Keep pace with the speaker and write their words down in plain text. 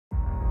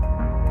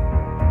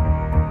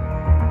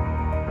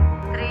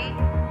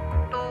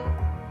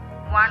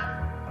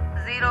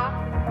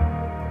0.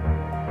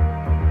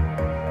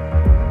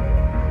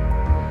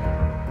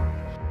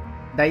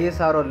 The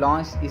ISRO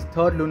launched its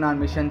third lunar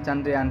mission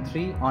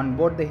Chandrayaan-3 on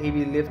board the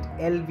heavy lift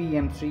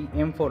LVM-3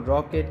 M4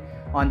 rocket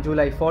on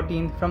July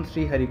 14 from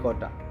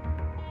Sriharikota.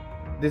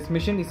 This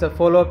mission is a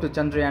follow-up to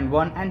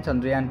Chandrayaan-1 and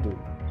Chandrayaan-2.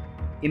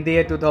 In the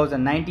year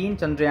 2019,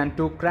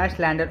 Chandrayaan-2 crash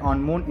landed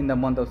on Moon in the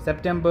month of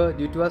September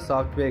due to a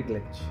software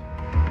glitch.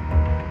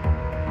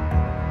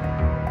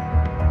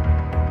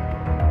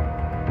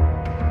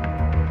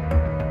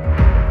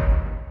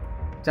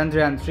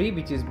 Chandrayaan-3,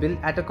 which is built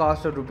at a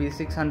cost of Rs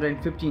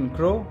 615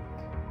 crore,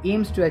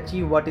 aims to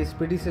achieve what its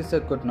predecessor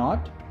could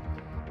not: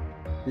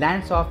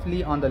 land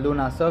softly on the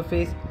lunar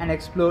surface and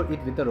explore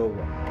it with a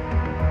rover.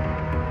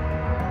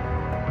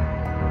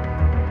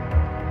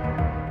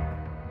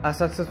 A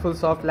successful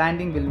soft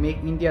landing will make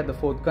India the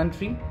fourth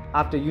country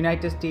after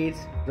United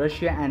States,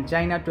 Russia and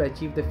China to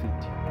achieve the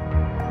feat.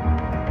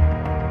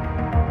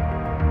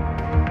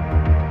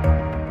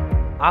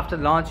 After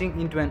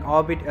launching into an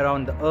orbit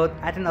around the Earth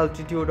at an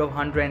altitude of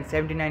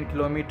 179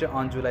 km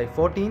on July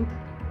 14th,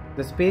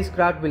 the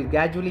spacecraft will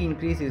gradually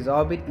increase its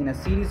orbit in a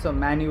series of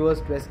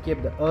maneuvers to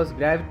escape the Earth's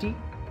gravity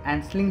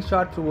and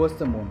slingshot towards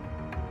the Moon.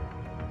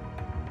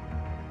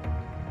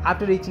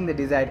 After reaching the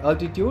desired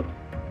altitude,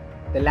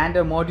 the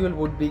lander module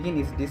would begin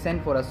its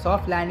descent for a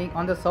soft landing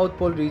on the South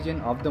Pole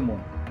region of the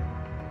Moon.